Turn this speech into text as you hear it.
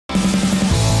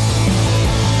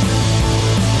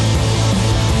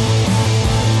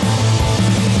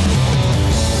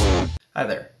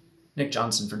Nick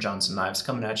Johnson for Johnson Knives,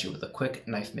 coming at you with a quick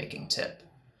knife making tip.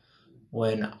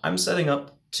 When I'm setting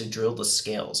up to drill the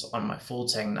scales on my full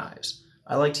tang knives,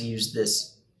 I like to use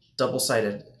this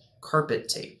double-sided carpet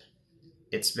tape.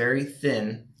 It's very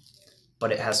thin,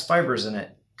 but it has fibers in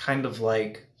it, kind of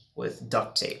like with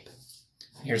duct tape.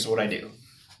 Here's what I do.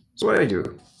 So what I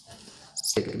do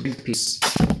is take a big piece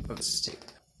of this tape.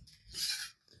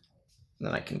 And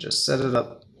then I can just set it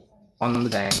up on the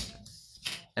tang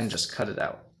and just cut it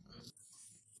out.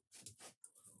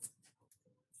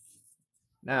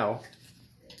 Now,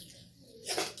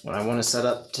 when I want to set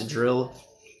up to drill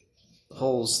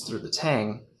holes through the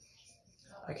tang,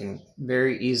 I can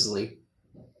very easily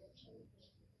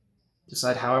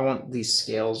decide how I want these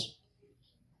scales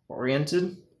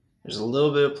oriented. There's a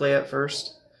little bit of play at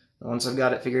first, and once I've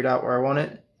got it figured out where I want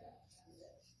it,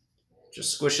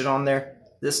 just squish it on there.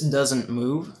 This doesn't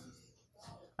move.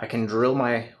 I can drill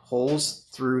my holes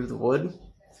through the wood,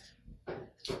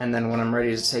 and then when I'm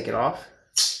ready to take it off,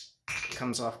 it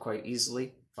comes off quite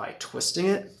easily by twisting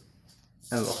it,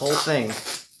 and the whole thing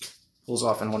pulls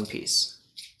off in one piece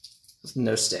with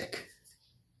no stick.